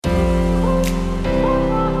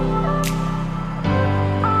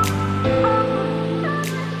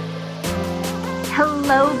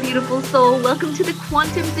beautiful soul. Welcome to the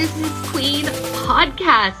Quantum Business Queen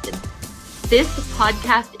podcast. This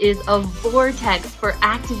podcast is a vortex for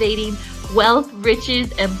activating wealth,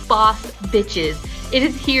 riches, and boss bitches. It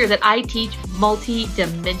is here that I teach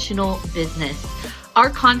multi-dimensional business. Our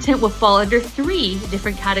content will fall under 3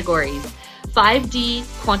 different categories: 5D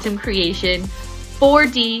quantum creation,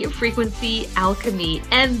 4D frequency alchemy,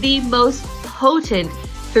 and the most potent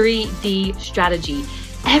 3D strategy.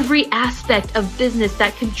 Every aspect of business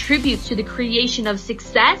that contributes to the creation of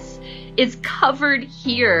success is covered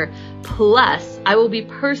here. Plus, I will be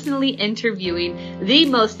personally interviewing the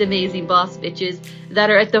most amazing boss bitches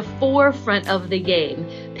that are at the forefront of the game,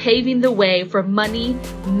 paving the way for money,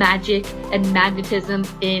 magic, and magnetism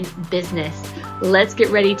in business. Let's get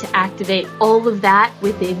ready to activate all of that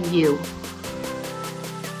within you.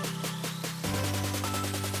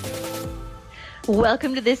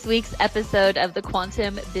 Welcome to this week's episode of the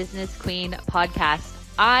Quantum Business Queen podcast.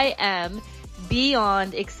 I am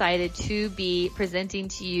beyond excited to be presenting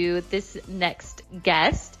to you this next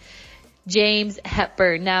guest, James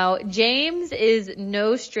Hepburn. Now, James is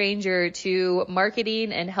no stranger to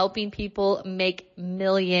marketing and helping people make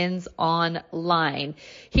millions online.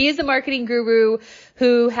 He is a marketing guru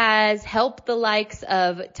who has helped the likes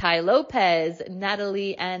of Ty Lopez,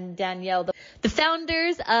 Natalie, and Danielle, the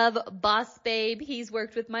founders of Boss Babe. He's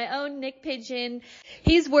worked with my own Nick Pigeon.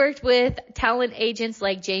 He's worked with talent agents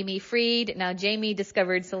like Jamie Freed. Now, Jamie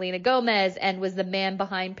discovered Selena Gomez and was the man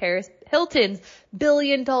behind Paris Hilton's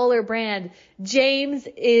billion-dollar brand. James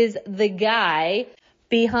is the guy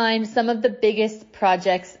behind some of the biggest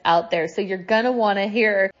projects out there. So you're going to want to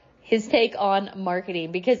hear his take on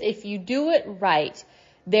marketing, because if you do it right,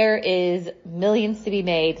 there is millions to be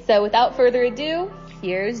made. So without further ado,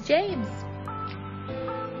 here's James.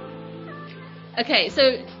 Okay,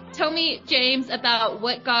 so tell me, James, about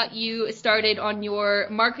what got you started on your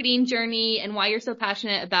marketing journey and why you're so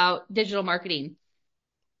passionate about digital marketing.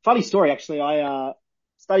 Funny story, actually. I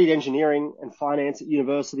studied engineering and finance at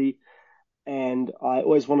university, and I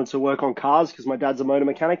always wanted to work on cars because my dad's a motor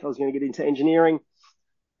mechanic. I was going to get into engineering.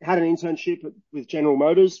 I had an internship with General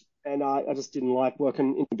Motors, and I just didn't like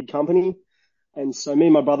working in a big company. And so me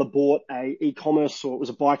and my brother bought a e-commerce store. It was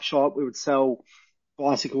a bike shop. We would sell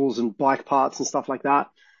bicycles and bike parts and stuff like that.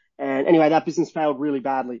 And anyway, that business failed really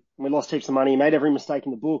badly. We lost heaps of money, made every mistake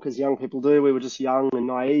in the book, as young people do. We were just young and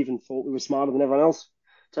naive and thought we were smarter than everyone else.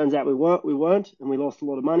 Turns out we weren't, and we lost a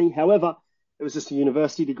lot of money. However, it was just a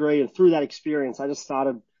university degree, and through that experience,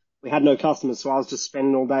 we had no customers, so I was just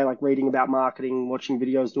spending all day like reading about marketing, watching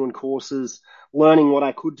videos, doing courses, learning what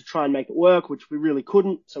I could to try and make it work, which we really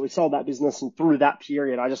couldn't. So we sold that business, and through that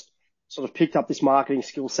period, I just sort of picked up this marketing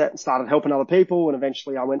skill set and started helping other people, and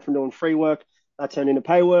eventually I went from doing free work, that turned into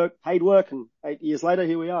paid work, and 8 years later,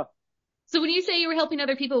 here we are. So when you say you were helping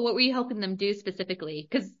other people, what were you helping them do specifically?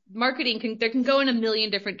 Because marketing can go in a million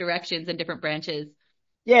different directions and different branches.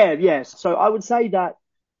 Yeah. So I would say that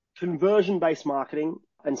conversion-based marketing,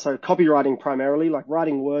 and so copywriting primarily, like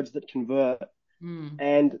writing words that convert.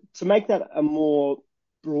 And to make that a more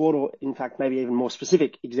broad, or in fact, maybe even more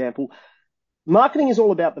specific example, marketing is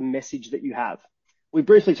all about the message that you have. We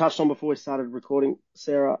briefly touched on before we started recording,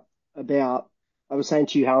 Sarah, I was saying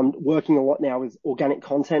to you how I'm working a lot now with organic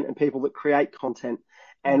content and people that create content.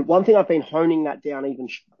 And one thing I've been honing that down even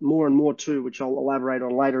more and more too, which I'll elaborate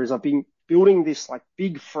on later, is I've been building this like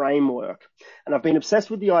big framework. And I've been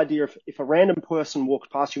obsessed with the idea of if a random person walks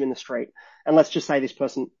past you in the street, and let's just say this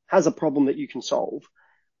person has a problem that you can solve,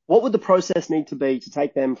 what would the process need to be to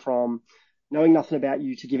take them from knowing nothing about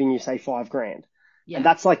you to giving you, say, $5,000? Yeah. And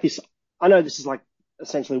that's like this, I know this is like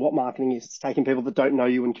essentially what marketing is. It's taking people that don't know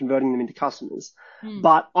you and converting them into customers.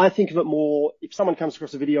 But I think of it more, if someone comes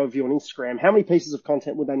across a video of you on Instagram, how many pieces of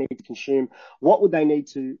content would they need to consume? What would they need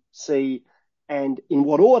to see, and in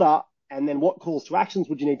what order? And then what calls to actions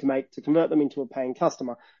would you need to make to convert them into a paying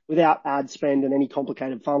customer without ad spend and any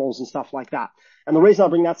complicated funnels and stuff like that? And the reason I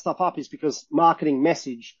bring that stuff up is because marketing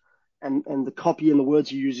message and the copy and the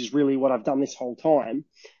words you use is really what I've done this whole time.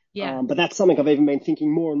 Yeah. But that's something I've even been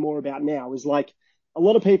thinking more and more about now, is like, a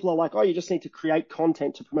lot of people are like, oh, you just need to create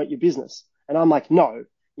content to promote your business. And I'm like, no,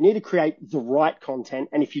 you need to create the right content.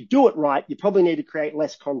 And if you do it right, you probably need to create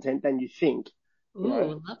less content than you think.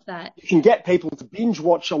 Ooh, love that. You can get people to binge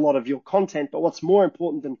watch a lot of your content, but what's more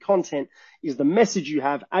important than content is the message you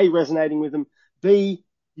have, A, resonating with them, B,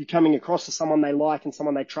 you coming across as someone they like and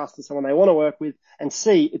someone they trust and someone they want to work with, and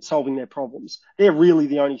C, it's solving their problems. They're really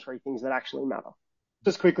the only 3 things that actually matter.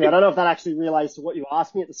 Just quickly, I don't know if that actually relates to what you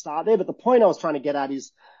asked me at the start there, but the point I was trying to get at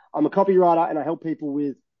is I'm a copywriter and I help people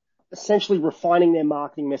with essentially refining their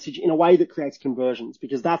marketing message in a way that creates conversions,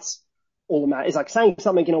 because that's all that is like saying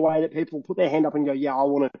something in a way that people put their hand up and go, yeah,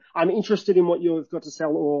 I'm interested in what you've got to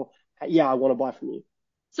sell, or yeah, I want to buy from you.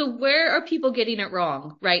 So where are people getting it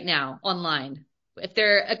wrong right now online? If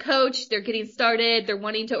they're a coach, they're getting started, they're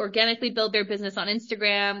wanting to organically build their business on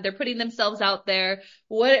Instagram, they're putting themselves out there.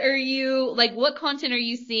 What content are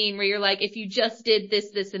you seeing where you're like, if you just did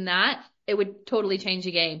this, this, and that, it would totally change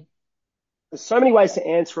the game? There's so many ways to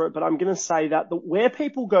answer it, but I'm going to say that where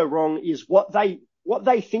people go wrong is what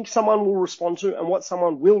they think someone will respond to and what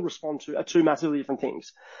someone will respond to are two massively different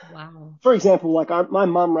things. Wow. For example, like my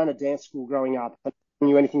mum ran a dance school growing up. I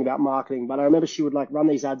didn't know anything about marketing, but I remember she would like run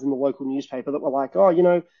these ads in the local newspaper that were like,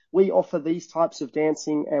 oh, we offer these types of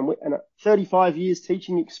dancing and 35 years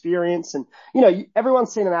teaching experience. And,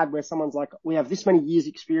 everyone's seen an ad where someone's like, we have this many years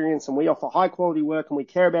experience and we offer high quality work and we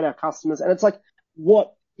care about our customers. And it's like,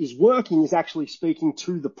 what is working is actually speaking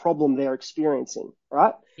to the problem they're experiencing,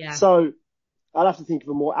 right? Yeah. So I'd have to think of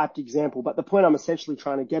a more apt example, but the point I'm essentially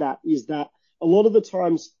trying to get at is that a lot of the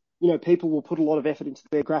times, people will put a lot of effort into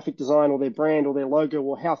their graphic design or their brand or their logo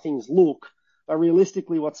or how things look, but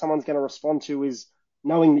realistically what someone's going to respond to is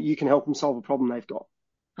knowing that you can help them solve a problem they've got.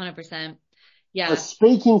 100%. Yeah. So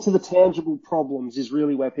speaking to the tangible problems is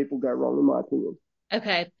really where people go wrong, in my opinion.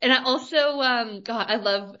 Okay. And I also, I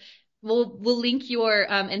love, we'll link your,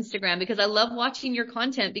 Instagram because I love watching your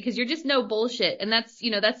content because you're just no bullshit. And that's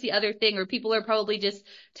the other thing where people are probably just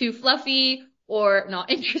too fluffy or not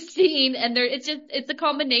interesting. And it's a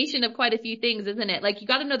combination of quite a few things, isn't it? Like you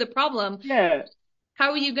got to know the problem. Yeah.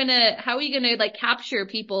 How are you gonna like capture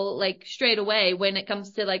people like straight away when it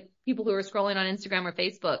comes to like people who are scrolling on Instagram or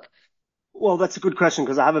Facebook? Well, that's a good question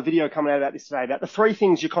because I have a video coming out about this today about the three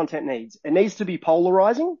things your content needs. It needs to be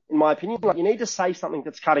polarizing, in my opinion. Like you need to say something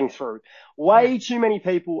that's cutting through. Way too many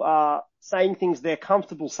people are saying things they're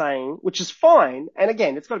comfortable saying, which is fine. And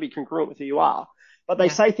again, it's got to be congruent with who you are. But they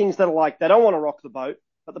say things that are like, they don't want to rock the boat.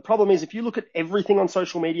 But the problem is if you look at everything on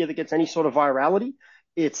social media that gets any sort of virality,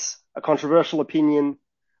 it's a controversial opinion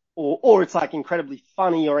or it's like incredibly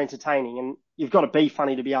funny or entertaining. And you've got to be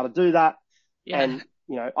funny to be able to do that. Yeah. And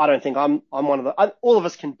I don't think I'm one of all of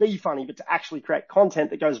us can be funny, but to actually create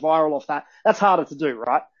content that goes viral off that's harder to do,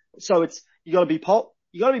 right? So you got to be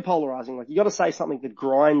polarizing. Like you got to say something that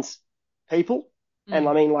grinds people. And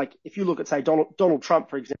I mean, like if you look at say Donald Trump,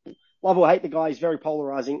 for example, love or hate the guy, he's very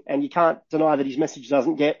polarizing and you can't deny that his message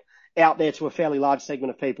doesn't get out there to a fairly large segment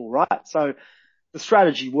of people, right? So the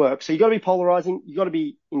strategy works. So you got to be polarizing. You got to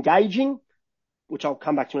be engaging, which I'll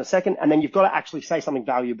come back to in a second. And then you've got to actually say something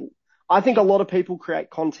valuable. I think a lot of people create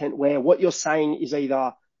content where what you're saying is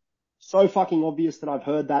either so fucking obvious that I've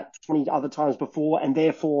heard that 20 other times before and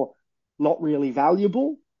therefore not really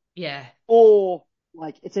valuable. Yeah. Or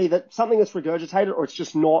like it's either something that's regurgitated or it's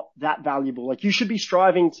just not that valuable. Like you should be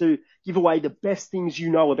striving to give away the best things you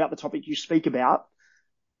know about the topic you speak about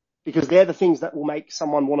because they're the things that will make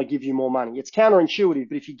someone want to give you more money. It's counterintuitive,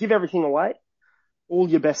 but if you give everything away, all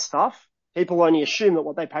your best stuff, people only assume that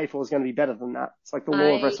what they pay for is going to be better than that. It's like the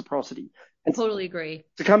law of reciprocity. And totally agree.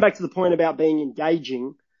 To come back to the point about being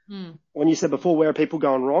engaging, when you said before, where are people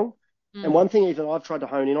going wrong? And one thing even I've tried to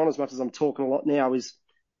hone in on as much as I'm talking a lot now is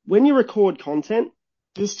when you record content,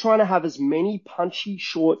 just trying to have as many punchy,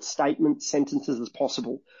 short statement sentences as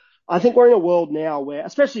possible. I think we're in a world now where,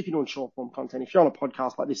 especially if you're doing short form content, if you're on a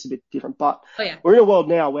podcast like this, it's a bit different, but we're in a world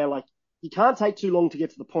now where like you can't take too long to get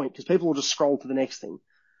to the point because people will just scroll to the next thing.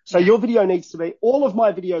 So your video needs to be, all of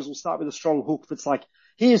my videos will start with a strong hook that's like,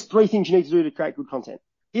 here's 3 things you need to do to create good content.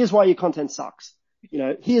 Here's why your content sucks.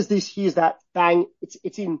 Here's this, here's that, bang.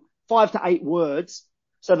 It's in 5 to 8 words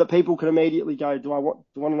so that people can immediately go, do I want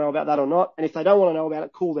to know about that or not? And if they don't want to know about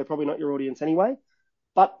it, cool, they're probably not your audience anyway.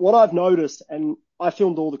 But what I've noticed, and I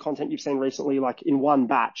filmed all the content you've seen recently, like in one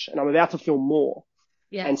batch, and I'm about to film more.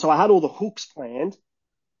 Yeah. And so I had all the hooks planned,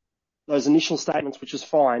 those initial statements, which is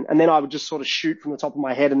fine. And then I would just sort of shoot from the top of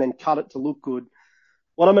my head and then cut it to look good.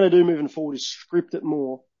 What I'm going to do moving forward is script it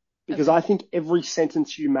more because I think every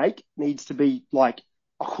sentence you make needs to be like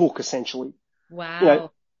a hook, essentially.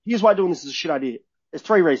 Wow. Here's why doing this is a shit idea. There's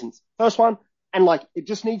 3 reasons. First one, and like it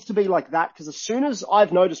just needs to be like that because as soon as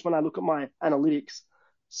I've noticed when I look at my analytics,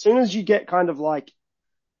 as soon as you get kind of like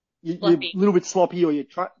you're a little bit sloppy or you're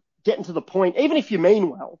getting to the point, even if you mean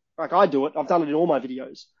well, like I do it, I've done it in all my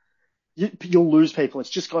videos. You'll lose people. It's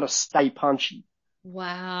just got to stay punchy.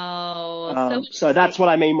 Wow. So that's what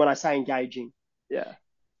I mean when I say engaging. Yeah.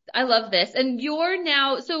 I love this. And you're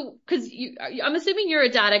now, I'm assuming you're a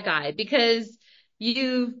data guy because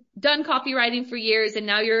you've done copywriting for years and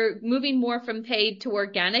now you're moving more from paid to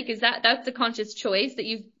organic. That's a conscious choice that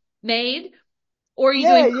you've made? Or are you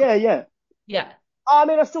doing? Yeah. Yeah. I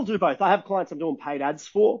mean, I still do both. I have clients I'm doing paid ads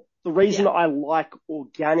for. The reason I like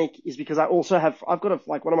organic is because I've got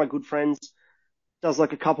like one of my good friends does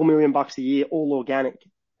like a couple $1,000,000 a year, all organic.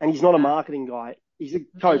 And he's not a marketing guy. He's a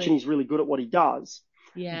coach and he's really good at what he does.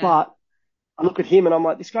 Yeah. But I look at him and I'm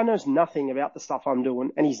like, this guy knows nothing about the stuff I'm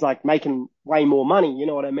doing. And he's like making way more money. You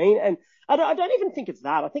know what I mean? And I don't even think it's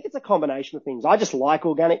that. I think it's a combination of things. I just like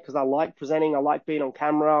organic because I like presenting. I like being on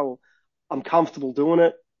camera, or I'm comfortable doing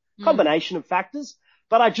it. Combination of factors.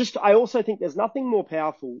 But I also think there's nothing more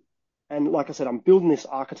powerful. And like I said, I'm building this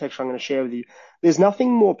architecture I'm going to share with you. There's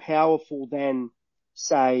nothing more powerful than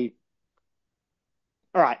say,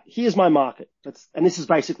 all right, here's my market. And this is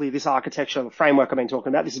basically this architecture, the framework I've been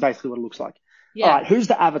talking about. This is basically what it looks like. Yeah. All right, who's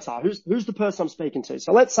the avatar? Who's the person I'm speaking to?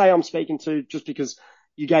 So let's say I'm speaking to, just because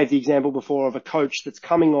you gave the example before of a coach that's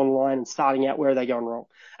coming online and starting out, where are they going wrong?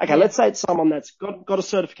 Okay, let's say it's someone that's got a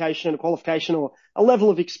certification, a qualification, or a level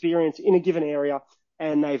of experience in a given area,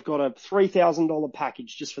 and they've got a $3,000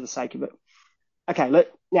 package just for the sake of it. Okay,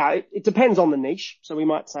 now it depends on the niche. So we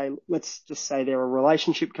might say, let's just say they're a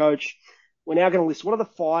relationship coach. We're now going to list what are the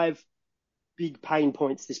 5 big pain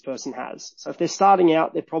points this person has. So if they're starting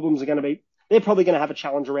out, their problems are going to be, they're probably going to have a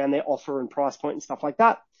challenge around their offer and price point and stuff like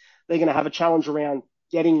that. They're going to have a challenge around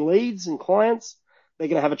getting leads and clients. They're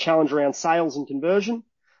going to have a challenge around sales and conversion.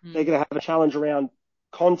 They're going to have a challenge around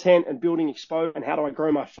content and building exposure and how do I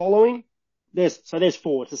grow my following. There's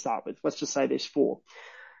 4 to start with. Let's just say there's 4.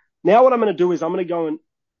 Now what I'm going to do is I'm going to go and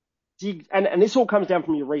dig, and this all comes down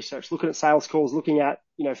from your research, looking at sales calls, looking at,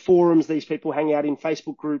 forums these people hang out in,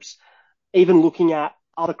 Facebook groups, even looking at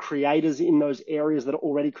other creators in those areas that are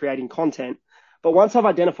already creating content. But once I've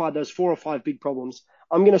identified those 4 or 5 big problems,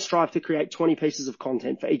 I'm going to strive to create 20 pieces of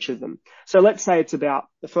content for each of them. So let's say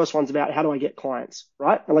the first one's about how do I get clients,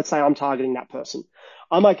 right? And let's say I'm targeting that person.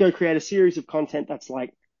 I might go create a series of content that's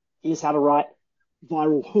like, here's how to write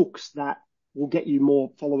viral hooks that will get you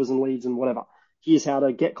more followers and leads and whatever. Here's how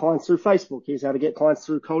to get clients through Facebook. Here's how to get clients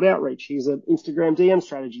through cold outreach. Here's an Instagram DM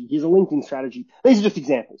strategy. Here's a LinkedIn strategy. These are just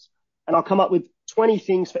examples. And I'll come up with 20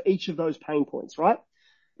 things for each of those pain points, right?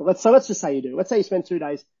 So let's just say you do. Let's say you spend 2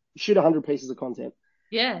 days, you shoot 100 pieces of content.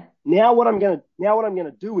 Yeah. Now what I'm going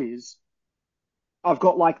to do is I've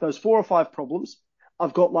got like those 4 or 5 problems.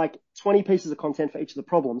 I've got like 20 pieces of content for each of the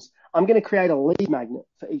problems. I'm going to create a lead magnet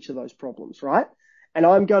for each of those problems, right? And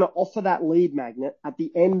I'm going to offer that lead magnet at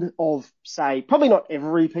the end of, say, probably not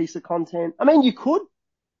every piece of content. I mean, you could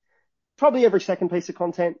probably every second piece of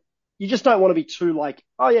content. You just don't want to be too like,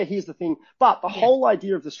 oh yeah, here's the thing. But the whole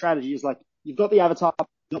idea of the strategy is like, you've got the avatar,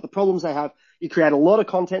 you've got the problems they have. You create a lot of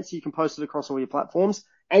content so you can post it across all your platforms,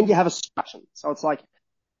 and you have a strategy. So it's like,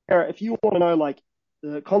 if you want to know like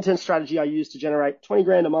the content strategy I use to generate 20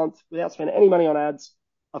 grand a month without spending any money on ads,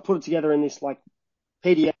 I put it together in this like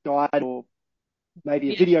PDF guide or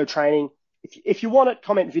maybe a video training. If you want it,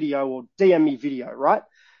 comment video or DM me video, right?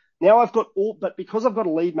 Now I've got but because I've got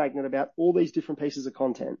a lead magnet about all these different pieces of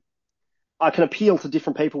content, I can appeal to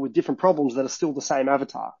different people with different problems that are still the same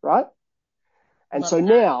avatar, right? And so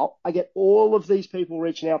now I get all of these people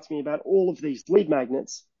reaching out to me about all of these lead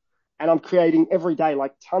magnets, and I'm creating every day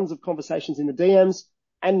like tons of conversations in the DMs,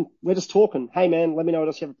 and we're just talking. Hey man, let me know what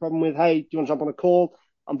else you have a problem with. Hey, do you want to jump on a call?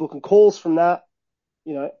 I'm booking calls from that.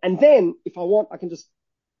 And then if I want, I can just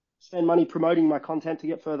spend money promoting my content to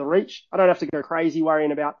get further reach. I don't have to go crazy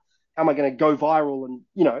worrying about how am I going to go viral, and,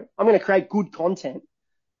 I'm going to create good content,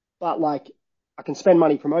 but like I can spend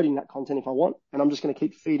money promoting that content if I want, and I'm just going to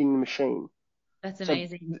keep feeding the machine. That's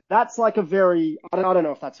amazing. So that's like I don't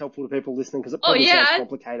know if that's helpful to people listening because it probably sounds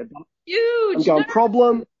complicated. But huge. I'm going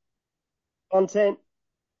problem, content,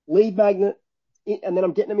 lead magnet, and then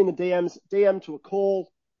I'm getting them in the DMs, DM to a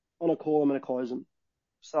call. On a call, I'm going to close them.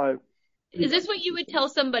 So is this what you would tell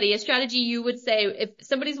somebody, a strategy you would say if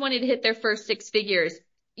somebody's wanting to hit their first 6 figures,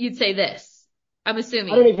 you'd say this, I'm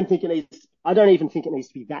assuming. I don't even think it needs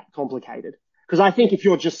to be that complicated, because I think if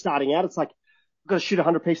you're just starting out, it's like, I've got to shoot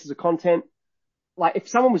 100 pieces of content. Like if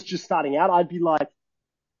someone was just starting out, I'd be like,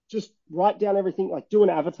 just write down everything, like do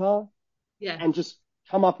an avatar and just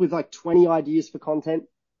come up with like 20 ideas for content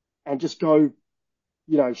and just go,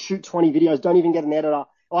 shoot 20 videos. Don't even get an editor.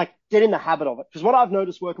 Like get in the habit of it. Because what I've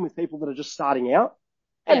noticed working with people that are just starting out,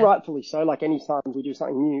 and rightfully so, like any time we do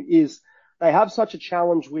something new, is they have such a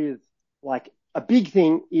challenge with, like, a big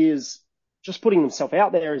thing is just putting themselves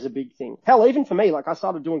out there is a big thing. Hell, even for me, like I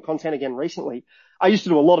started doing content again recently. I used to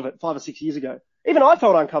do a lot of it 5 or 6 years ago. Even I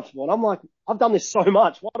felt uncomfortable, and I'm like, I've done this so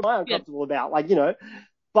much. What am I uncomfortable about? Like,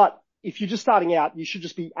 but if you're just starting out, you should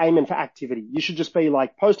just be aiming for activity. You should just be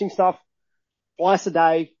like posting stuff twice a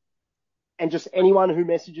day, and just anyone who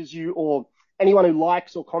messages you or anyone who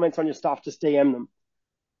likes or comments on your stuff, just DM them.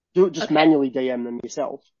 Do it, just manually DM them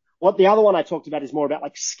yourself. What the other one I talked about is more about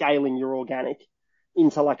like scaling your organic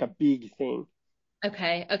into like a big thing.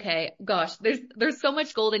 Okay. Okay. Gosh, there's so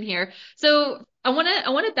much gold in here. So I want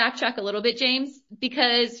to backtrack a little bit, James,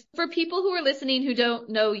 because for people who are listening who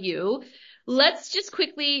don't know you, let's just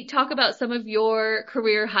quickly talk about some of your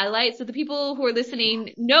career highlights so the people who are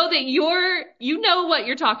listening know that you know what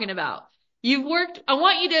you're talking about. I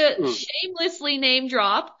want you to shamelessly name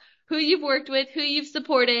drop who you've worked with, who you've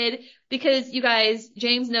supported, because you guys,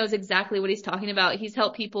 James knows exactly what he's talking about. He's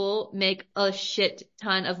helped people make a shit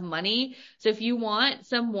ton of money. So if you want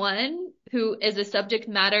someone who is a subject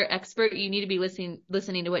matter expert, you need to be listening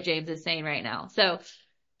to what James is saying right now. So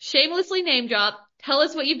shamelessly name drop. Tell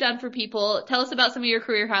us what you've done for people. Tell us about some of your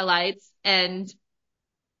career highlights and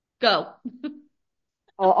go.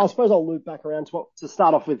 I suppose I'll loop back around to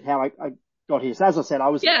start off with how I got here. So as I said, I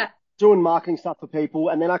was doing marketing stuff for people,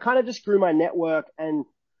 and then I kind of just grew my network. And,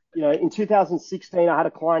 you know, in 2016, I had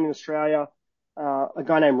a client in Australia, a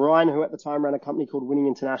guy named Ryan, who at the time ran a company called Winning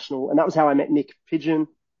International. And that was how I met Nick Pigeon.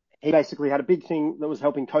 He basically had a big thing that was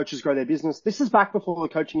helping coaches grow their business. This is back before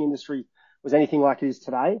the coaching industry was anything like it is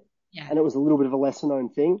today. Yeah. And it was a little bit of a lesser known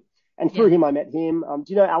thing. And through him, I met him. Do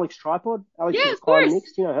you know Alex Tripod? Alex Yeah, was of course.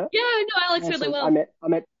 Mixed. Do you know her? Yeah, I know Alex really well.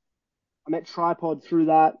 I met Tripod through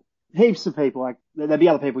that. Heaps of people, like there'd be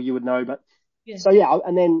other people you would know, but so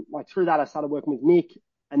and then like through that I started working with Nick,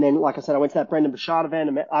 and then like I said, I went to that Brendan Bouchard event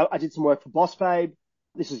and I did some work for Boss Babe.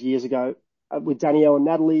 This was years ago with Danielle and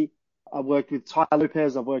Natalie. I worked with Ty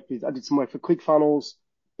Lopez. I did some work for ClickFunnels.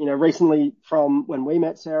 You know, recently from when we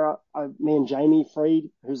met Sarah, me and Jamie Freed,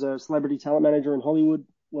 who's a celebrity talent manager in Hollywood,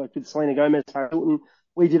 worked with Selena Gomez, Paris Hilton.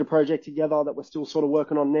 We did a project together that we're still sort of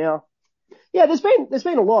working on now. Yeah, there's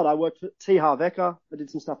been a lot. I worked for T. Harv Eker. I did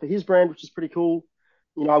some stuff for his brand, which is pretty cool.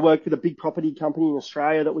 You know, I worked with a big property company in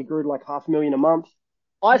Australia that we grew to like $500,000 a month.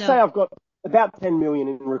 I'd say I've got about 10 million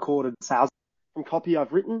in recorded sales from copy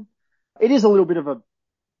I've written. It is a little bit of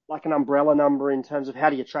like an umbrella number in terms of how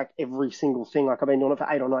do you track every single thing. Like I've been doing it for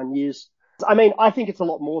 8 or 9 years. I mean, I think it's a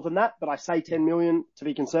lot more than that, but I say 10 million to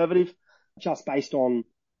be conservative, just based on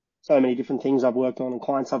so many different things I've worked on and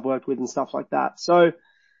clients I've worked with and stuff like that. So,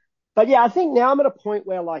 but yeah, I think now I'm at a point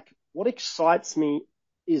where like what excites me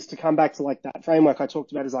is to come back to like that framework I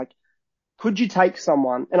talked about is like, could you take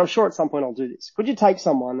someone, and I'm sure at some point I'll do this, could you take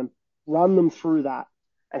someone and run them through that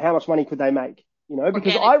and how much money could they make? You know,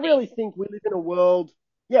 because I really think we live in a world,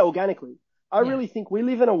 organically. I really think we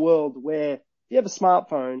live in a world where if you have a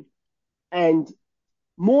smartphone and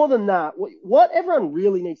more than that, what everyone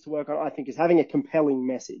really needs to work on, I think, is having a compelling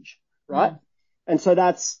message, right? And so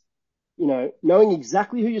that's, you know, knowing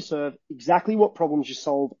exactly who you serve, exactly what problems you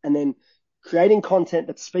solve, and then creating content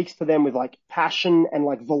that speaks to them with like passion and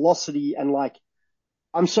like velocity and like,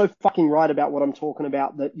 I'm so fucking right about what I'm talking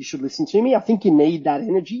about that you should listen to me. I think you need that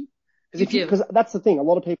energy because that's the thing. A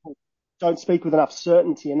lot of people don't speak with enough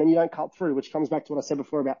certainty and then you don't cut through, which comes back to what I said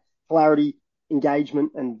before about clarity,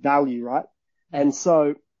 engagement and value, right? And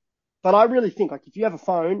so, but I really think like if you have a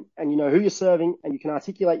phone and you know who you're serving and you can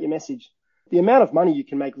articulate your message, the amount of money you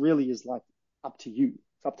can make really is like up to you.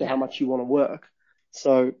 It's up to how much you want to work.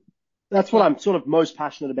 So that's what I'm sort of most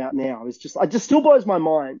passionate about now is just, it just still blows my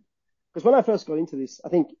mind because when I first got into this, I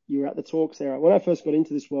think you were at the talk, Sarah, when I first got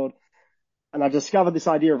into this world and I discovered this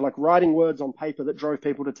idea of like writing words on paper that drove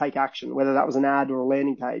people to take action, whether that was an ad or a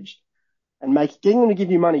landing page and getting them to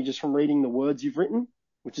give you money just from reading the words you've written,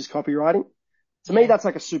 which is copywriting. To me, that's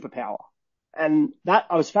like a superpower. And that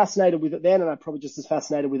I was fascinated with it then, and I'm probably just as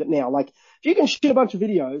fascinated with it now. Like if you can shoot a bunch of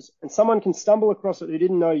videos and someone can stumble across it who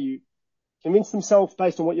didn't know you, convince themselves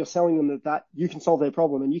based on what you're selling them that you can solve their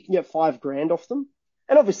problem and you can get $5,000 off them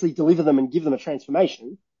and obviously deliver them and give them a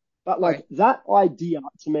transformation. But like that idea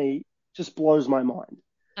to me just blows my mind.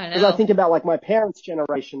 Because I think about like my parents'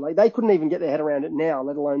 generation, like they couldn't even get their head around it now,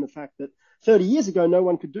 let alone the fact that 30 years ago, no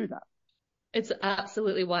one could do that. It's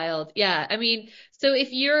absolutely wild. Yeah. I mean, so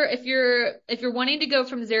if you're wanting to go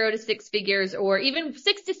from 0 to 6 figures or even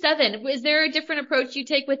 6 to 7, is there a different approach you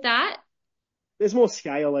take with that? There's more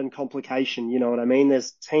scale and complication, you know what I mean?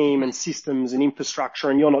 There's team and systems and infrastructure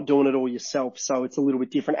and you're not doing it all yourself. So it's a little bit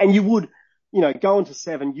different. And you would, you know, go into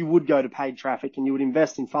 7, you would go to paid traffic and you would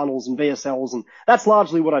invest in funnels and VSLs. And that's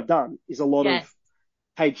largely what I've done is a lot of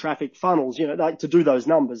paid traffic funnels, you know, like to do those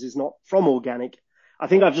numbers is not from organic. I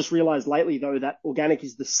think I've just realized lately though that organic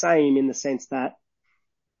is the same in the sense that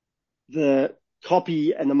the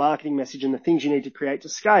copy and the marketing message and the things you need to create to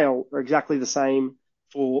scale are exactly the same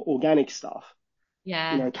for organic stuff.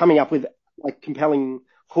 Yeah. You know, coming up with like compelling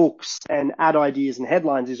hooks and ad ideas and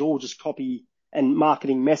headlines is all just copy and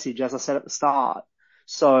marketing message, as I said at the start.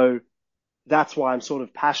 So that's why I'm sort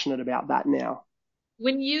of passionate about that now.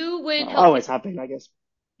 when you would I help, always have been, I guess.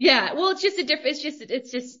 yeah, well, it's just a different,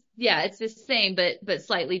 yeah, it's the same, but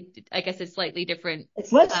slightly, I guess it's slightly different.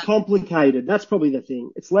 It's less complicated. That's probably the thing.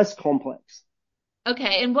 It's less complex.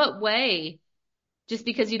 Okay. In what way? Just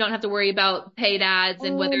because you don't have to worry about paid ads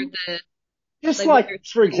and whether Um, the, just like like, whether,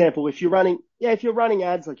 for example, if you're running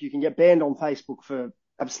ads, like you can get banned on Facebook for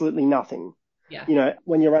absolutely nothing. yeah. You know,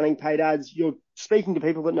 when you're running paid ads, you're speaking to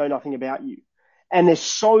people that know nothing about you. And there's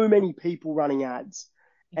so many people running ads.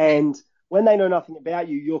 Okay. And when they know nothing about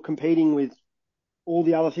you, you're competing with all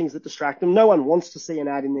the other things that distract them. No one wants to see an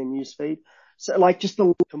ad in their newsfeed. So like just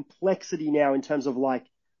the complexity now in terms of like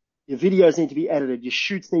your videos need to be edited, your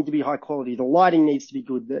shoots need to be high quality, the lighting needs to be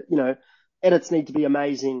good, edits need to be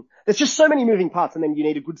amazing. There's just so many moving parts, and then you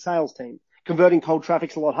need a good sales team. Converting cold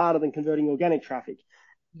traffic's a lot harder than converting organic traffic.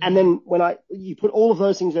 Yeah. And then you put all of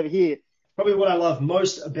those things over here, probably what I love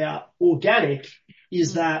most about organic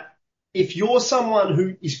is that if you're someone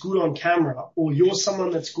who is good on camera, or you're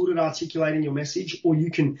someone that's good at articulating your message, or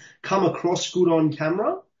you can come across good on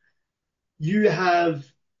camera, you have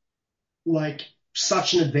like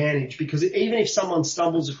such an advantage, because even if someone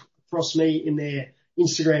stumbles across me in their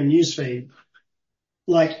Instagram newsfeed,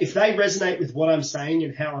 like if they resonate with what I'm saying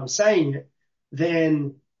and how I'm saying it,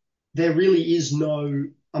 then there really is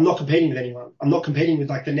I'm not competing with anyone. I'm not competing with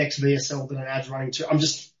like the next VSL that an ad's running to.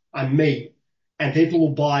 I'm me, and people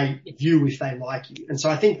will buy you if they like you. And so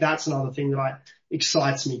I think that's another thing that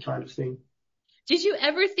excites me, kind of thing. Did you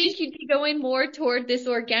ever think you'd be going more toward this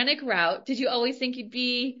organic route? Did you always think you'd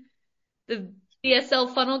be the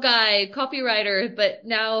VSL funnel guy, copywriter, but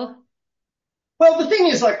now? Well, the thing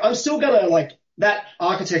is, like, I'm still gonna like that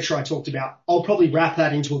architecture I talked about. I'll probably wrap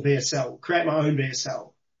that into a VSL, create my own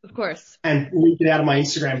VSL. Of course. And link it out of my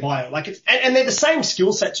Instagram bio. Like and they're the same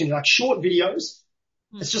skill set to me, like short videos.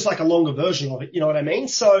 It's just like a longer version of it. You know what I mean?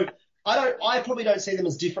 So I probably don't see them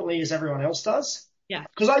as differently as everyone else does. Yeah.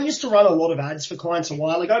 Because I used to run a lot of ads for clients a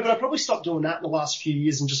while ago, but I probably stopped doing that in the last few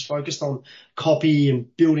years and just focused on copy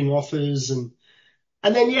and building offers. And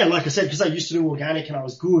then, yeah, like I said, because I used to do organic and I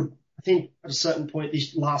was good, I think at a certain point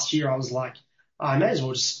this last year, I was like, I may as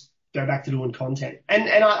well just go back to doing content. And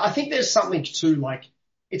I think there's something to like,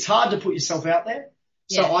 it's hard to put yourself out there.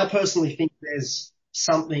 So I personally think there's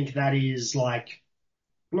something that is like,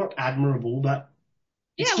 not admirable, but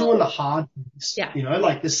it's doing the hard things. Yeah. You know,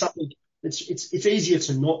 like there's something, it's easier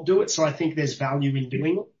to not do it. So I think there's value in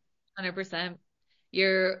doing it. 100%.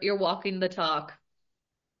 You're walking the talk.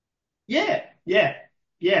 Yeah.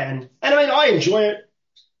 And I mean, I enjoy it.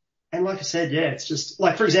 And like I said, yeah, it's just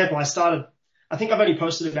like, for example, I think I've only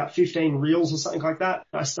posted about 15 reels or something like that.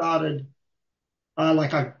 I started,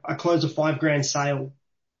 I closed a $5,000 sale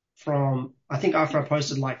from, I think after I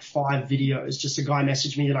posted like 5 videos, just a guy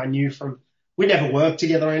messaged me that I knew we never worked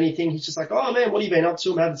together or anything. He's just like, oh man, what have you been up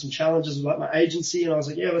to? I'm having some challenges with like my agency. And I was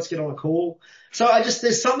like, yeah, let's get on a call. So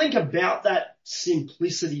there's something about that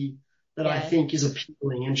simplicity that I think is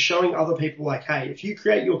appealing, and showing other people like, hey, if you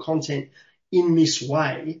create your content in this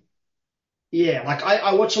way, yeah, like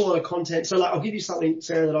I watch a lot of content. So like, I'll give you something,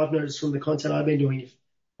 Sarah, that I've noticed from the content I've been doing.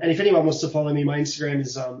 And if anyone wants to follow me, my Instagram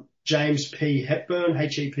is, James P. Hepburn,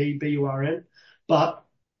 Hepburn. But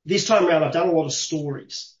this time around, I've done a lot of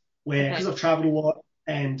stories because I've traveled a lot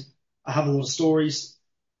and I have a lot of stories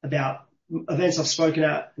about events I've spoken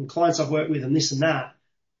at and clients I've worked with and this and that.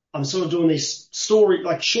 I'm sort of doing these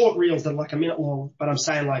like short reels that are like a minute long, but I'm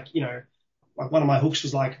saying like, like one of my hooks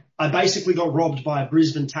was like, I basically got robbed by a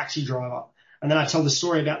Brisbane taxi driver. And then I tell the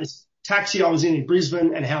story about this taxi I was in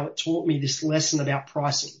Brisbane and how it taught me this lesson about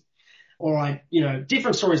pricing. Or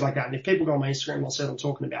different stories like that. And if people go on my Instagram, they'll see what I'm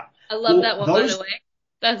talking about. I love that one, by the way.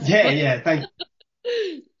 That's thank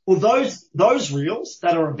you. Well, those reels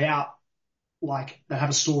that are about like, that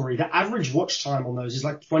have a story, the average watch time on those is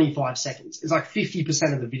like 25 seconds. It's like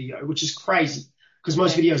 50% of the video, which is crazy because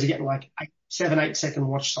most videos are getting like 7-8 second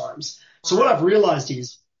watch times. So what I've realized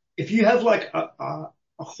is if you have like a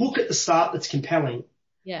hook at the start that's compelling,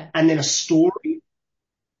 and then a story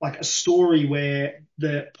where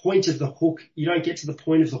the point of the hook, you don't get to the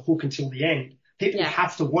point of the hook until the end. People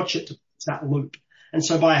have to watch it to that loop. And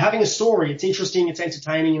so by having a story, it's interesting, it's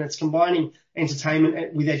entertaining, and it's combining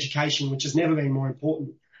entertainment with education, which has never been more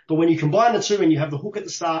important. But when you combine the two and you have the hook at the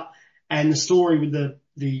start and the story with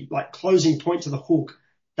the like closing point to the hook,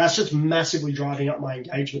 that's just massively driving up my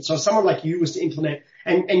engagement. So if someone like you was to implement,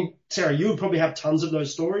 and Sarah, you would probably have tons of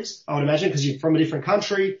those stories, I would imagine, because you're from a different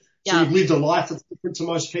country. So you've lived a life that's different to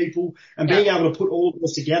most people, and being able to put all of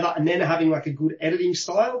this together and then having like a good editing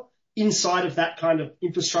style inside of that kind of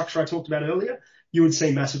infrastructure I talked about earlier, you would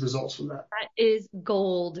see massive results from that. That is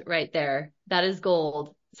gold right there. That is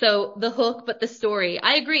gold. So the hook, but the story.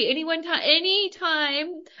 I agree. Anytime.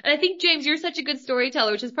 And I think, James, you're such a good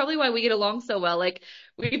storyteller, which is probably why we get along so well. Like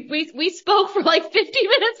we spoke for like 50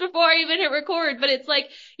 minutes before I even hit record, but it's like,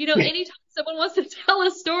 anytime someone wants to tell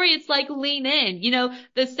a story, it's like lean in,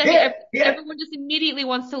 the second everyone just immediately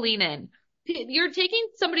wants to lean in. You're taking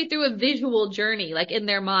somebody through a visual journey, like in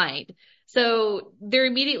their mind. So they're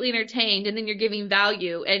immediately entertained, and then you're giving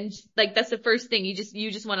value. And like, that's the first thing. You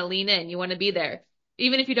just want to lean in. You want to be there,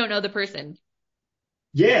 even if you don't know the person.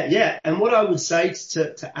 Yeah, yeah. And what I would say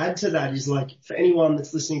to add to that is, like, for anyone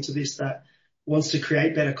that's listening to this that wants to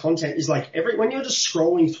create better content, is like when you're just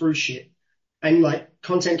scrolling through shit and like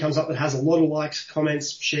content comes up that has a lot of likes,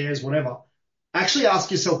 comments, shares, whatever, actually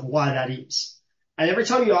ask yourself why that is. And every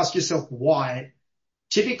time you ask yourself why,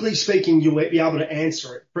 typically speaking, you'll be able to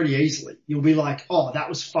answer it pretty easily. You'll be like, oh, that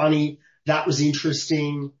was funny. That was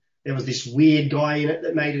interesting. There was this weird guy in it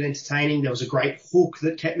that made it entertaining. There was a great hook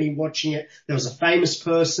that kept me watching it. There was a famous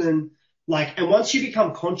person. And once you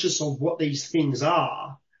become conscious of what these things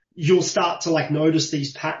are, you'll start to notice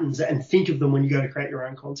these patterns and think of them when you go to create your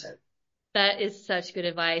own content. That is such good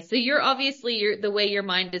advice. So the way your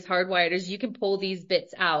mind is hardwired is you can pull these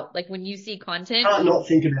bits out. Like when you see content. I can't not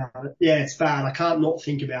think about it. Yeah, it's bad. I can't not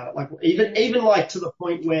think about it. Even to the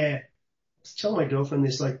point where I was telling my girlfriend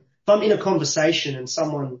this, if I'm in a conversation and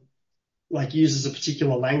someone uses a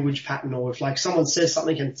particular language pattern, or if someone says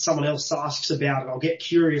something and someone else asks about it, I'll get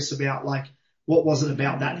curious about what was it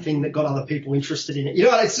about that thing that got other people interested in it.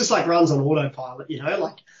 It's just runs on autopilot,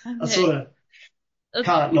 I sort of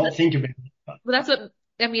can't not think about it. Well,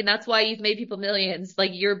 that's why you've made people millions.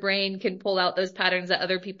 Like your brain can pull out those patterns that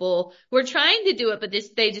other people who are trying to do it, but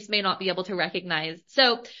they just may not be able to recognize.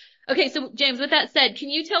 So, okay. So James, with that said, can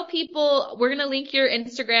you tell people, we're going to link your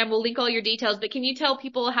Instagram, we'll link all your details, but can you tell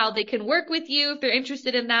people how they can work with you if they're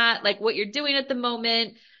interested in that, like what you're doing at the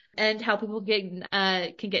moment and how people can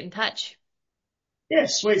get in touch? Yeah,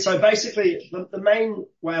 sweet. So basically the main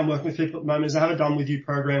way I'm working with people at the moment is I have a Done With You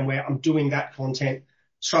program where I'm doing that content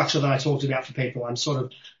structure that I talked about for people. I'm sort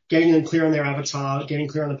of getting them clear on their avatar, getting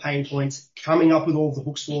clear on the pain points, coming up with all of the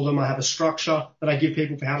hooks for them. I have a structure that I give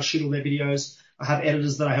people for how to shoot all their videos. I have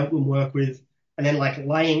editors that I help them work with, and then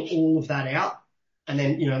laying all of that out and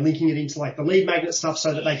then, linking it into the lead magnet stuff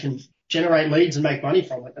so that they can generate leads and make money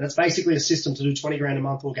from it. And it's basically a system to do 20 grand a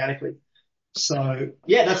month organically. So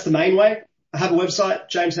yeah, that's the main way. I have a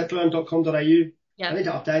website, jameshepburn.com.au. Yeah. I need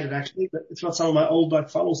to update it actually, but it's got some of my old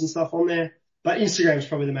funnels and stuff on there. But Instagram is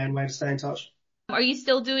probably the main way to stay in touch. Are you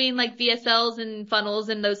still doing VSLs and funnels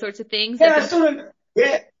and those sorts of things? Yeah,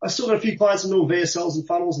 I still got a few clients I'm doing VSLs and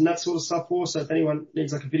funnels and that sort of stuff for. So if anyone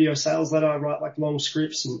needs a video sales letter, I write long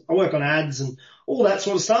scripts and I work on ads and all that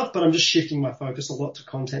sort of stuff, but I'm just shifting my focus a lot to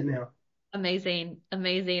content now. Amazing.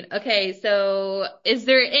 Amazing. Okay. So is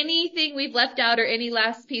there anything we've left out or any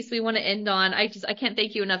last piece we want to end on? I can't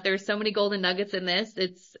thank you enough. There's so many golden nuggets in this.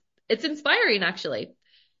 It's inspiring actually.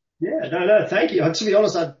 Yeah, no, thank you. To be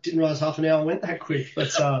honest, I didn't realize half an hour went that quick,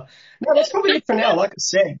 but, no, that's probably it for now. Like I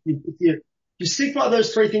said, if you stick by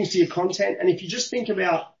those three things to your content, and if you just think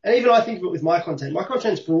about, and even I think of it with my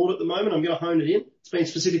content's broad at the moment. I'm going to hone it in. It's been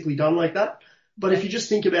specifically done like that. But if you just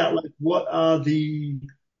think about what are the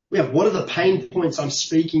pain points I'm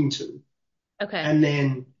speaking to? Okay. And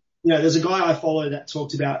then, there's a guy I follow that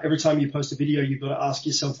talked about every time you post a video, you've got to ask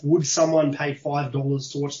yourself, would someone pay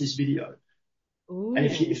 $5 to watch this video? Ooh. And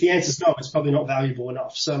if the answer's no, it's probably not valuable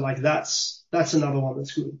enough. So that's another one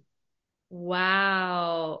that's good.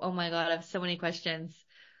 Wow. Oh my God. I have so many questions.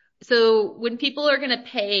 So when people are going to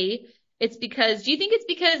pay, do you think it's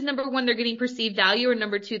because number one, they're getting perceived value, or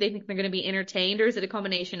number two, they think they're going to be entertained, or is it a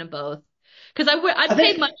combination of both? Cause I'd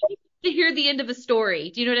pay money to hear the end of a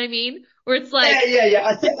story. Do you know what I mean? Where it's yeah.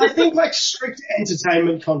 I think strict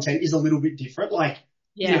entertainment content is a little bit different.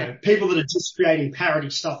 People that are just creating parody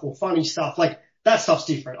stuff or funny stuff, that stuff's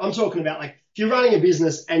different. I'm talking about if you're running a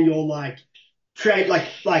business and you're create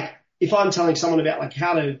if I'm telling someone about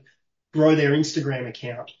how to grow their Instagram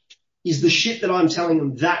account, is the shit that I'm telling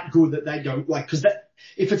them that good that they don't because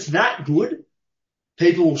if it's that good,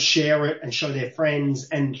 people will share it and show their friends.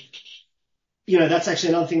 And that's actually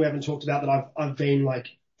another thing we haven't talked about that I've been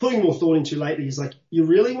putting more thought into lately is you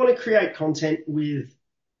really want to create content with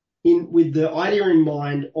the idea in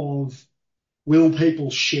mind of, will people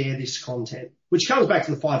share this content? Which comes back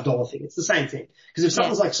to the $5 thing. It's the same thing. Because if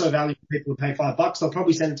something's so valuable, people would pay $5, they'll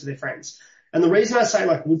probably send it to their friends. And the reason I say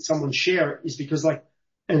would someone share it is because and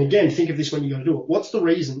again, think of this when you go to do it. What's the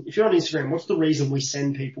reason? If you're on Instagram, what's the reason we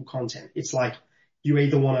send people content? It's you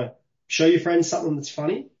either want to show your friends something that's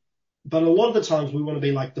funny, but a lot of the times we want to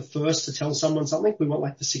be the first to tell someone something. We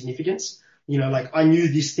want the significance. like I knew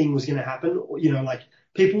this thing was going to happen. Or, like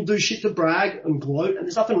people do shit to brag and gloat, and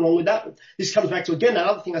there's nothing wrong with that. But this comes back to, again, that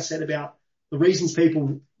other thing I said about the reasons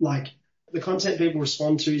people like the content people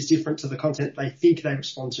respond to is different to the content they think they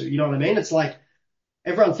respond to. You know what I mean? It's like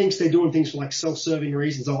everyone thinks they're doing things for like self-serving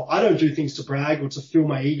reasons. Oh, I don't do things to brag or to fill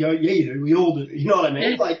my ego. Yeah, you do. We all do. You know what I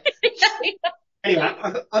mean? Like, anyway,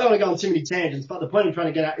 I don't want to go on too many tangents, but the point I'm trying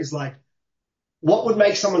to get at is like, what would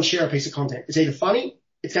make someone share a piece of content? It's either funny,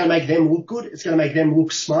 it's going to make them look good, it's going to make them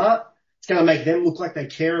look smart, it's going to make them look like they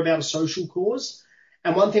care about a social cause.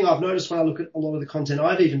 And one thing I've noticed when I look at a lot of the content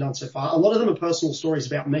I've even done so far, a lot of them are personal stories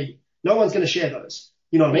about me. No one's going to share those.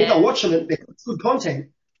 You know what I mean? They'll watch them and they're good content,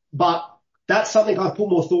 but that's something I've put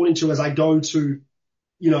more thought into as I go to,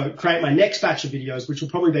 create my next batch of videos, which will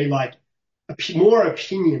probably be like more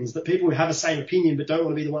opinions that people who have the same opinion but don't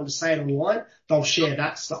want to be the one to say it online, they'll share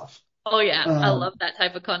that stuff. Oh yeah, I love that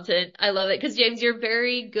type of content. I love it because James, you're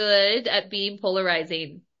very good at being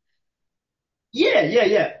polarizing.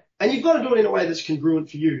 Yeah. And you've got to do it in a way that's congruent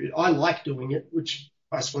for you. I like doing it, which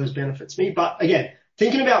I suppose benefits me. But again,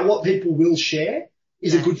 thinking about what people will share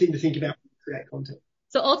is a good thing to think about when you create content.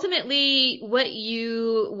 So ultimately, what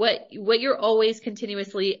you're always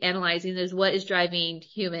continuously analyzing is what is driving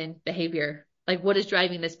human behavior. Like, what is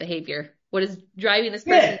driving this behavior? What is driving this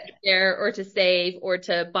person to share or to save or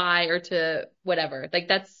to buy or to whatever? Like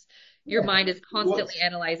that's your mind is constantly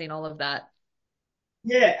analyzing all of that.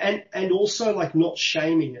 Yeah. And also like not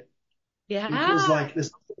shaming it. Yeah. Because like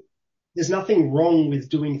there's nothing wrong with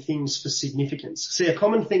doing things for significance. See, a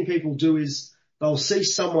common thing people do is they'll see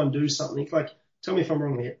someone do something. Like, tell me if I'm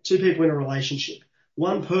wrong here. Two people in a relationship.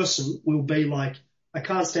 One person will be like, I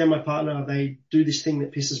can't stand my partner. They do this thing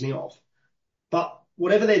that pisses me off. But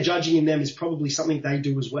whatever they're judging in them is probably something they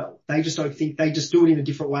do as well. They just don't think, they just do it in a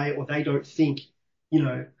different way, or they don't think,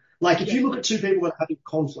 like if you look at two people that are having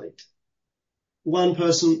conflict, one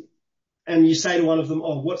person, and you say to one of them,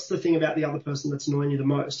 oh, what's the thing about the other person that's annoying you the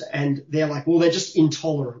most? And they're like, well, they're just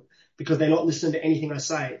intolerant because they're not listening to anything I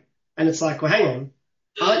say. And it's like, well, hang on.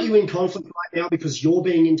 Aren't you in conflict right now because you're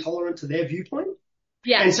being intolerant to their viewpoint?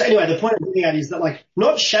 Yeah. And so anyway, the point I'm getting at is that like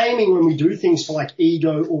not shaming when we do things for like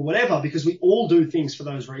ego or whatever, because we all do things for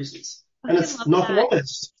those reasons. And it's nothing wrong with it.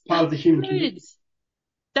 It's part of the human community.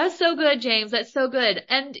 That's so good, James. That's so good.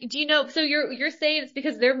 And do you know, so you're saying it's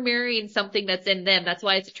because they're marrying something that's in them. That's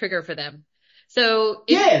why it's a trigger for them. So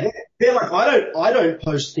they're like, I don't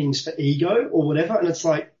post things for ego or whatever. And it's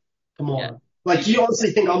like, come on. Yeah. Like, do you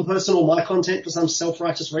honestly think I'm posting all my content for some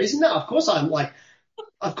self-righteous reason? No, of course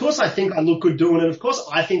of course I think I look good doing it. Of course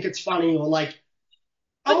I think it's funny, or like,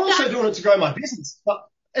 I'm also doing it to grow my business. But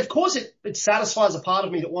of course it satisfies a part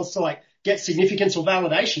of me that wants to like get significance or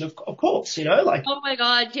validation. Of course, like. Oh my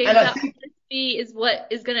God, James, that honesty is what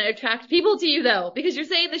is going to attract people to you though, because you're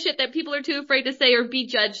saying the shit that people are too afraid to say or be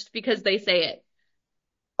judged because they say it.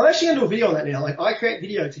 I'm actually going to do a video on that now. Like, I create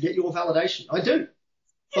video to get your validation. I do.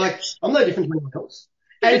 Like, I'm no different from anyone else.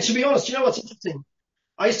 And to be honest, you know what's interesting?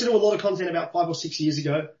 I used to do a lot of content about 5 or 6 years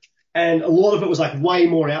ago, and a lot of it was like way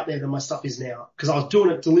more out there than my stuff is now, because I was doing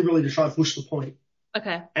it deliberately to try and push the point.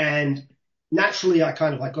 Okay. And naturally, I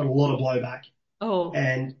kind of like got a lot of blowback. Oh.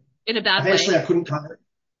 And in a bad eventually way. I couldn't cut it.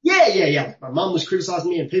 Yeah. My mum was criticizing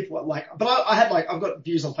me, and people were like, but I had like, I've got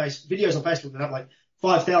videos on Facebook that have like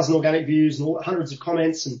 5,000 organic views and hundreds of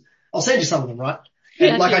comments, and I'll send you some of them, right?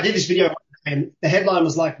 And I did this video, and the headline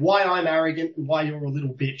was like, why I'm arrogant and why you're a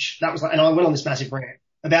little bitch. That was like, and I went on this massive rant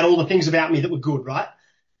about all the things about me that were good, right?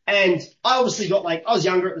 And I obviously got like, I was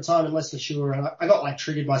younger at the time and less mature, and I got like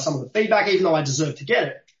triggered by some of the feedback, even though I deserved to get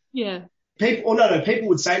it. Yeah. People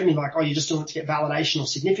would say to me like, oh, you're just doing it to get validation or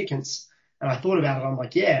significance. And I thought about it. I'm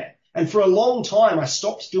like, yeah. And for a long time, I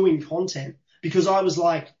stopped doing content because I was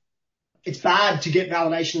like, it's bad to get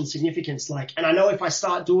validation and significance. Like, and I know if I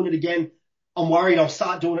start doing it again, I'm worried I'll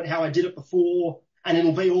start doing it how I did it before, and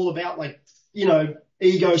it'll be all about like,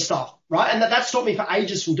 ego stuff, right? And that stopped me for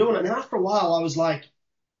ages from doing it. And then after a while, I was like,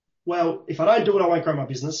 well, if I don't do it, I won't grow my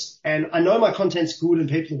business. And I know my content's good and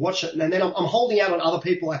people watch it. And then I'm holding out on other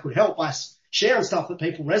people I could help by sharing stuff that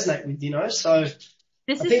people resonate with, So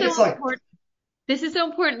this is so important. This is so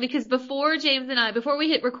important because before James and I, before we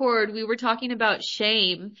hit record, we were talking about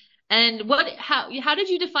shame. And how did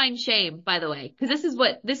you define shame, by the way? Because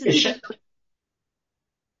this is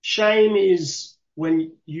shame is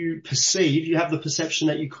when you have the perception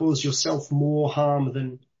that you cause yourself more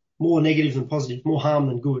negative than positive, more harm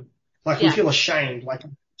than good. Like we feel ashamed, like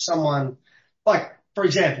someone, like for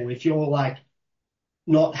example, if you're like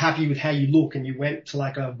not happy with how you look and you went to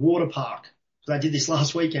like a water park, because I did this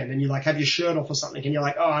last weekend, and you like have your shirt off or something and you're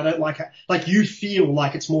like, oh, I don't like it. Like you feel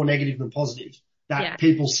like it's more negative than positive. that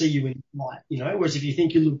people see you in light, you know, whereas if you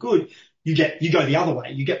think you look good, you go the other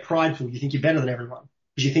way. You get prideful. You think you're better than everyone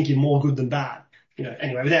because you think you're more good than bad. You know,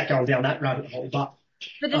 anyway, without going down that rabbit hole, but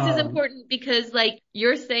this is important because like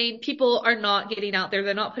you're saying people are not getting out there.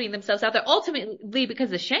 They're not putting themselves out there ultimately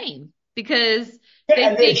because of shame, because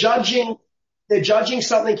they're judging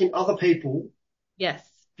something in other people. Yes.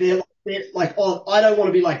 They're like, oh, I don't want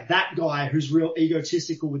to be like that guy who's real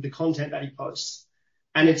egotistical with the content that he posts.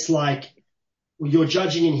 And it's like, well, you're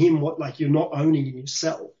judging in him what like you're not owning in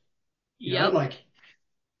yourself. You know, like,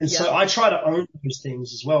 and so I try to own those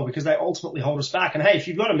things as well because they ultimately hold us back. And hey, if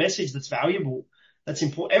you've got a message that's valuable, that's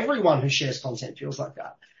important. Everyone who shares content feels like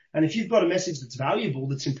that. And if you've got a message that's valuable,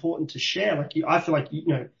 that's important to share, like I feel like, you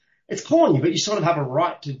know, it's calling you, but you sort of have a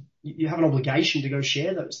right to, you have an obligation to go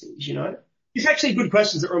share those things, you know? It's actually good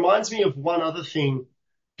questions. It reminds me of one other thing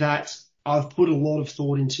that I've put a lot of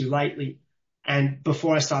thought into lately. And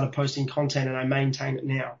before I started posting content, and I maintain it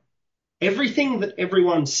now, everything that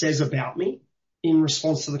everyone says about me in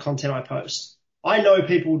response to the content I post, I know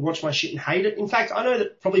people would watch my shit and hate it. In fact, I know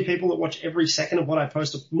that probably people that watch every second of what I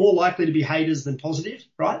post are more likely to be haters than positive,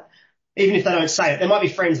 right? Even if they don't say it. There might be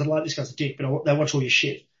friends that are like, this guy's a dick, but they watch all your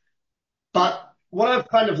shit. But what I've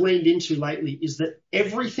kind of leaned into lately is that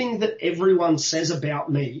everything that everyone says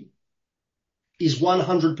about me is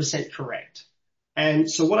 100% correct. And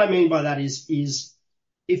so what I mean by that is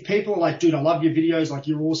if people are like, dude, I love your videos, like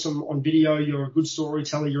you're awesome on video, you're a good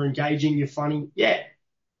storyteller, you're engaging, you're funny. Yeah,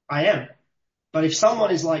 I am. But if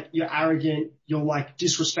someone is like, you're arrogant, you're like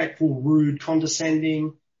disrespectful, rude,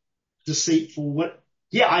 condescending, deceitful,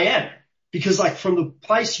 yeah, I am. Because like from the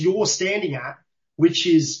place you're standing at, which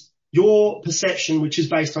is your perception, which is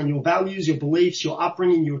based on your values, your beliefs, your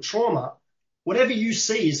upbringing, your trauma, whatever you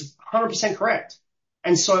see is 100% correct.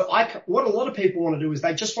 And so what a lot of people want to do is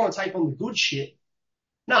they just want to take on the good shit.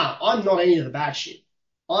 Nah, I'm not any of the bad shit.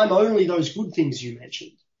 I'm only those good things you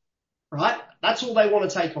mentioned, right? That's all they want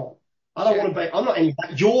to take on. I don't want to be, I'm not any of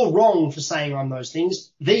that. You're wrong for saying I'm those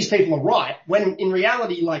things. These people are right. When in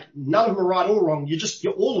reality, like none of them are right or wrong.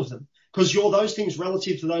 You're all of them because you're those things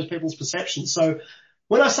relative to those people's perceptions. So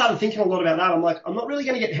when I started thinking a lot about that, I'm like, I'm not really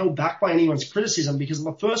going to get held back by anyone's criticism because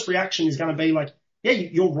my first reaction is going to be like, yeah,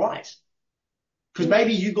 you're right. Because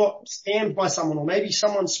maybe you got scammed by someone or maybe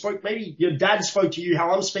someone spoke, maybe your dad spoke to you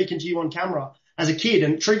how I'm speaking to you on camera as a kid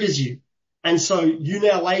and it triggers you. And so you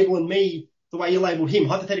now labeling me the way you labeled him,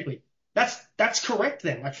 hypothetically. That's correct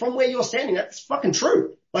then. Like from where you're standing, that's fucking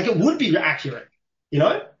true. Like it would be accurate. You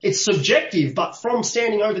know, it's subjective, but from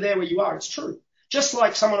standing over there where you are, it's true. Just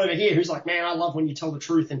like someone over here who's like, man, I love when you tell the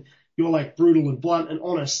truth and you're like brutal and blunt and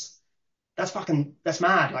honest. That's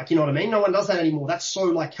mad. Like, you know what I mean? No one does that anymore. That's so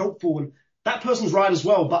like helpful and that person's right as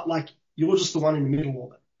well, but like you're just the one in the middle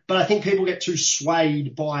of it. But I think people get too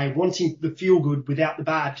swayed by wanting the feel good without the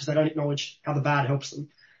bad because they don't acknowledge how the bad helps them.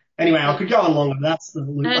 Anyway, I could go on longer. That's the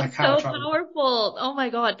loop. That's so powerful. Oh my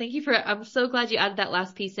God. Thank you I'm so glad you added that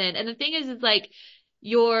last piece in. And the thing is like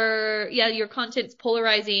your content's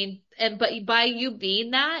polarizing but by you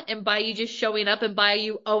being that and by you just showing up and by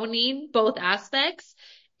you owning both aspects,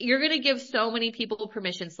 you're going to give so many people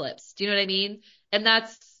permission slips. Do you know what I mean? And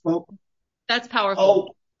that's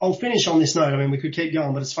powerful. I'll finish on this note. I mean, we could keep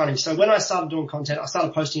going, but it's funny. So when I started doing content, I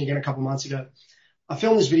started posting again a couple of months ago. I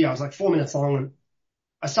filmed this video. It was like 4 minutes long and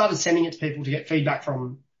I started sending it to people to get feedback from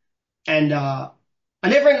them. And, I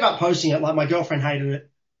never ended up posting it. Like my girlfriend hated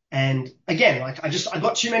it. And again, like I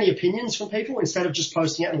got too many opinions from people instead of just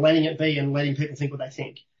posting it and letting it be and letting people think what they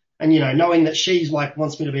think. And, you know, knowing that she's like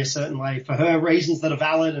wants me to be a certain way for her reasons that are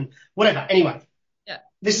valid and whatever. Anyway.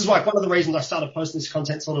 This is like one of the reasons I started posting this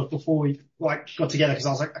content sort of before we like got together because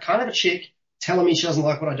I was like, I can't have a chick telling me she doesn't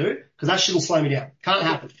like what I do because that shit will slow me down. Can't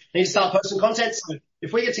happen. I need to start posting content. So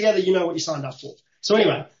if we get together, you know what you signed up for. So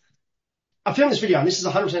anyway, I filmed this video and this is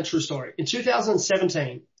a 100% true story. In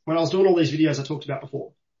 2017, when I was doing all these videos I talked about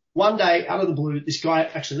before, one day out of the blue, this guy,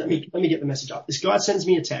 actually, let me get the message up. This guy sends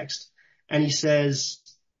me a text and he says,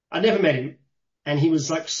 I never met him. And he was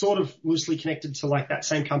like sort of loosely connected to like that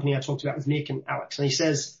same company I talked about with Nick and Alex. And he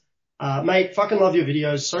says, mate, fucking love your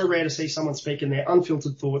videos. So rare to see someone speak in their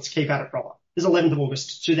unfiltered thoughts. Keep at it, brother. This is 11th of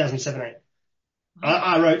August, 2017.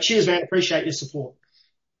 I wrote, cheers, man. Appreciate your support.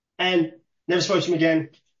 And never spoke to him again.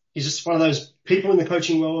 He's just one of those people in the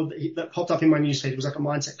coaching world that popped up in my newsfeed. He was like a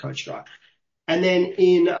mindset coach guy. And then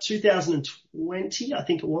in 2020, I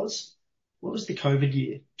think it was, what was the COVID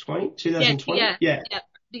year? 2020? Yeah.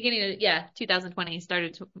 Beginning of, 2020,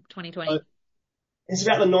 started 2020. It's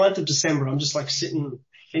about the 9th of December. I'm just like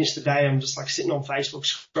finished the day. I'm just like sitting on Facebook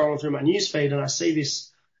scrolling through my newsfeed and I see this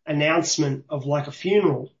announcement of like a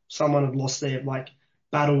funeral. Someone had lost their like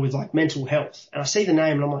battle with like mental health. And I see the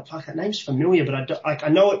name and I'm like, fuck, that name's familiar, but I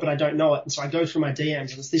know it, but I don't know it. And so I go through my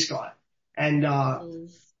DMs and it's this guy. And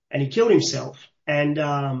he killed himself. And,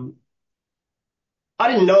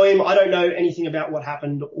 I didn't know him. I don't know anything about what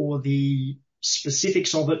happened or the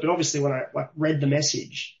specifics of it, but obviously when I like read the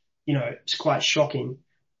message, you know, it's quite shocking.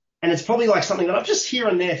 And it's probably like something that I've just here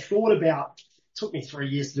and there thought about. It took me 3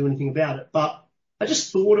 years to do anything about it, but I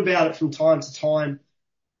just thought about it from time to time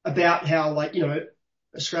about how, like, you know,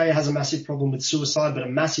 Australia has a massive problem with suicide, but a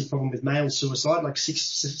massive problem with male suicide, like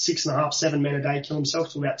 6.5, 7 men a day kill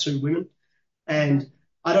themselves to about 2 women. And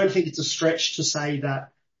I don't think it's a stretch to say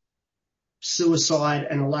that suicide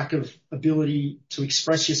and a lack of ability to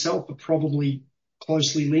express yourself are probably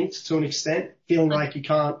closely linked to an extent, feeling like you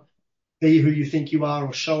can't be who you think you are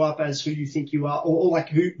or show up as who you think you are, or like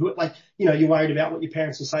who, like, you know, you're worried about what your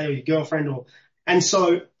parents will say or your girlfriend and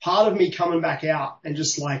so part of me coming back out and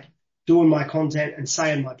just like doing my content and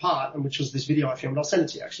saying my part, and which was this video I filmed, I'll send it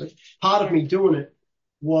to you actually. Part of me doing it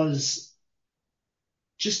was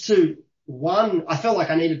just to, one, I felt like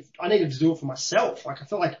I needed to do it for myself. Like I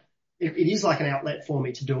felt like it is like an outlet for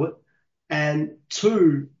me to do it. And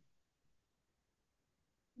 2,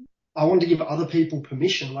 I wanted to give other people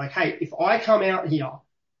permission. Like, hey, if I come out here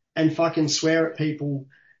and fucking swear at people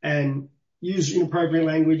and use inappropriate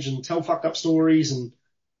language and tell fucked up stories, and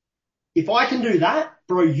if I can do that,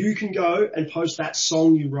 bro, you can go and post that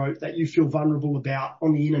song you wrote that you feel vulnerable about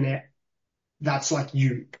on the internet. That's like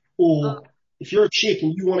you. Or if you're a chick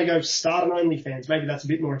and you want to go start an OnlyFans, maybe that's a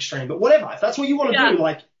bit more extreme, but whatever. If that's what you want to do,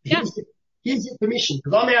 like, here's your permission.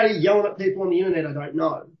 Because I'm out here yelling at people on the internet I don't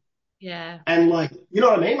know. Yeah. And like, you know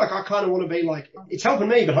what I mean? Like, I kind of want to be like, it's helping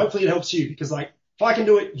me, but hopefully it helps you, because like, if I can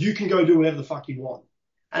do it, you can go do whatever the fuck you want.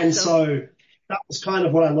 And so that was kind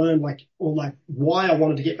of what I learned, like, or like why I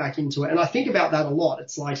wanted to get back into it. And I think about that a lot.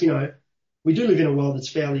 It's like, you know, we do live in a world that's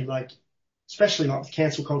fairly like, especially like with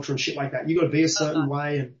cancel culture and shit like that. You got to be a certain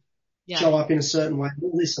way and show up in a certain way,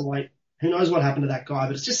 all this, and like, who knows what happened to that guy,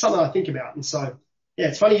 but it's just something I think about. And so, yeah,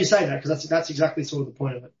 it's funny you say that, because that's exactly sort of the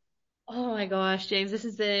point of it. Oh my gosh, James, this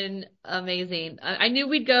has been amazing. I knew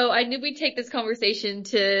we'd take this conversation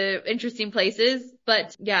to interesting places,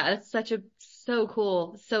 but yeah, it's so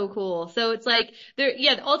cool. So it's like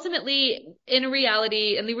ultimately in the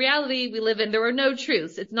reality we live in, there are no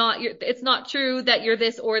truths. It's not true that you're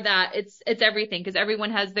this or that. It's everything, because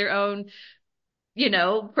everyone has their own, you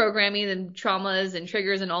know, programming and traumas and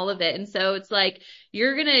triggers and all of it. And so it's like,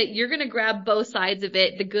 you're going to grab both sides of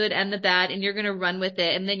it, the good and the bad, and you're going to run with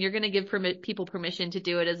it. And then you're going to give people permission to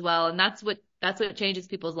do it as well. And that's what changes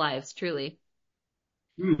people's lives, truly.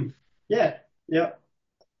 Yeah. Yeah.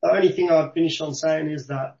 The only thing I've finished on saying is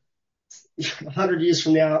that 100 years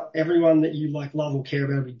from now, everyone that you like love or care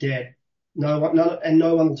about will be dead. No one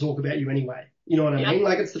will talk about you anyway. You know what I mean?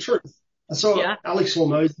 Like, it's the truth. I saw Alex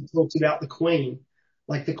Hormozy talks about the Queen.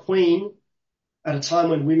 Like, the Queen, at a time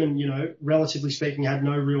when women, you know, relatively speaking, had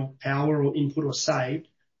no real power or input or say,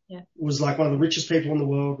 was like one of the richest people in the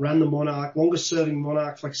world, ran the monarch, longest serving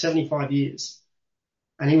monarch for like 75 years.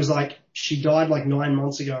 And he was like, she died like 9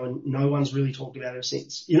 months ago and no one's really talked about her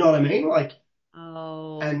since. You know what I mean? Like,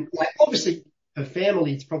 and like, obviously her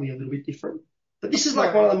family is probably a little bit different, but this is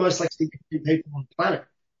like one of the most like significant people on the planet.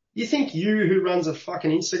 You think you, who runs a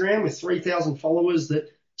fucking Instagram with 3,000 followers that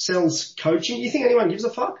sells coaching, you think anyone gives a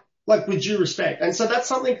fuck? Like, with due respect. And so that's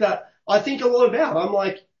something that I think a lot about. I'm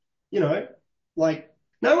like, you know, like,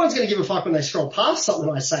 no one's going to give a fuck when they scroll past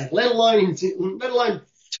something I say, let alone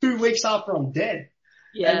 2 weeks after I'm dead.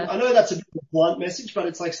 Yeah. And I know that's a bit of a blunt message, but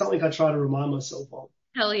it's like something I try to remind myself of.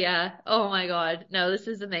 Hell yeah. Oh my God. No, this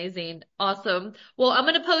is amazing. Awesome. Well,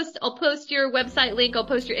 I'll post your website link. I'll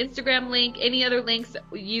post your Instagram link, any other links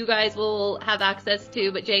you guys will have access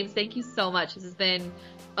to. But James, thank you so much. This has been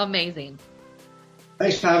amazing.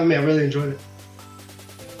 Thanks for having me. I really enjoyed it.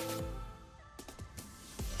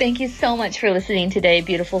 Thank you so much for listening today,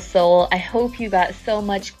 beautiful soul. I hope you got so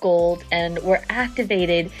much gold and were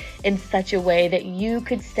activated in such a way that you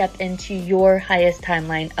could step into your highest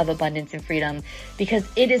timeline of abundance and freedom, because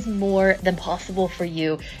it is more than possible for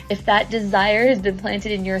you. If that desire has been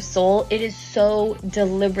planted in your soul, it is so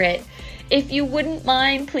deliberate. If you wouldn't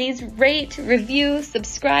mind, please rate, review,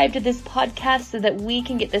 subscribe to this podcast so that we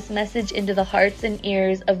can get this message into the hearts and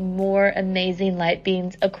ears of more amazing light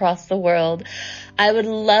beings across the world. I would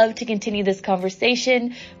love to continue this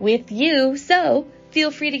conversation with you, so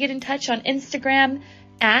feel free to get in touch on Instagram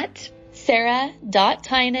at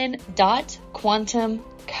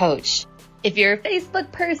sarah.tynan.quantumcoach. If you're a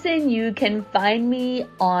Facebook person, you can find me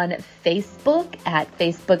on Facebook at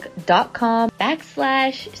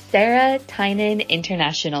facebook.com/Sarah Tynan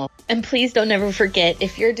International. And please don't ever forget,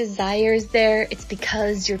 if your desire is there, it's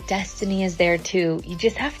because your destiny is there too. You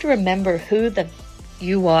just have to remember who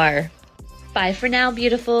you are. Bye for now,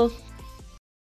 beautiful.